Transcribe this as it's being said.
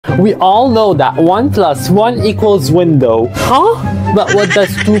We all know that 1 plus 1 equals window. Huh? But what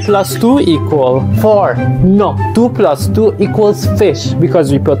does 2 plus 2 equal? 4. No, 2 plus 2 equals fish,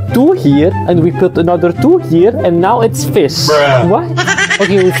 because we put 2 here and we put another 2 here and now it's fish. Bruh. What?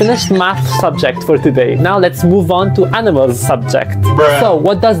 Okay, we finished math subject for today. Now let's move on to animals subject. Bruh. So,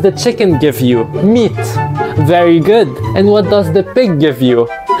 what does the chicken give you? Meat. Very good. And what does the pig give you?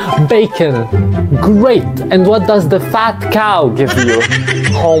 Bacon. Great. And what does the fat cow give you?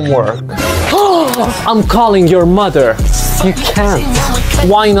 Homework. I'm calling your mother. You can't.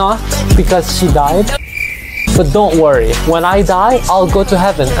 Why not? Because she died? But don't worry, when I die, I'll go to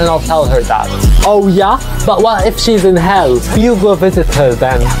heaven and I'll tell her that. Oh yeah? But what if she's in hell? You go visit her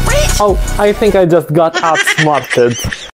then. Oh, I think I just got outsmarted.